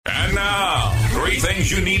now, 3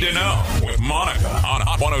 things you need to know with Monica on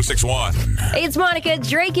Hot 106.1. Hey, it's Monica.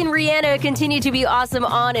 Drake and Rihanna continue to be awesome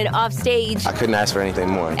on and off stage. I couldn't ask for anything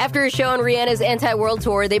more. After a show on Rihanna's anti-world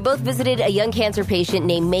tour, they both visited a young cancer patient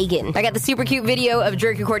named Megan. I got the super cute video of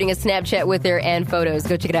Drake recording a Snapchat with her and photos.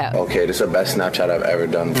 Go check it out. Okay, this is the best Snapchat I've ever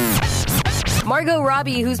done. Margot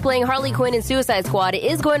Robbie, who's playing Harley Quinn in Suicide Squad,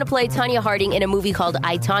 is going to play Tanya Harding in a movie called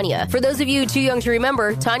I, Tonya. For those of you too young to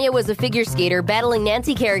remember, Tanya was a figure skater battling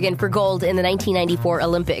Nancy Kerrigan for gold in the 1994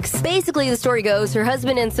 Olympics. Basically, the story goes, her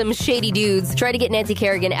husband and some shady dudes tried to get Nancy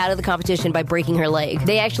Kerrigan out of the competition by breaking her leg.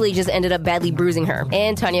 They actually just ended up badly bruising her,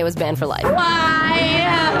 and Tanya was banned for life.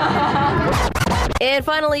 Why? And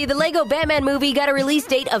finally, the Lego Batman movie got a release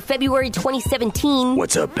date of February 2017.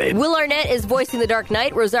 What's up, babe? Will Arnett is voicing the Dark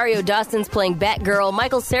Knight, Rosario Dawson's playing Batgirl,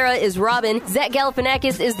 Michael Cera is Robin, Zach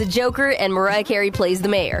Galifianakis is the Joker, and Mariah Carey plays the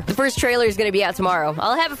mayor. The first trailer is going to be out tomorrow.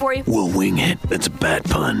 I'll have it for you. We'll wing it. That's a bad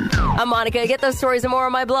pun. I'm Monica. Get those stories and more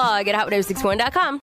on my blog at hot1061.com.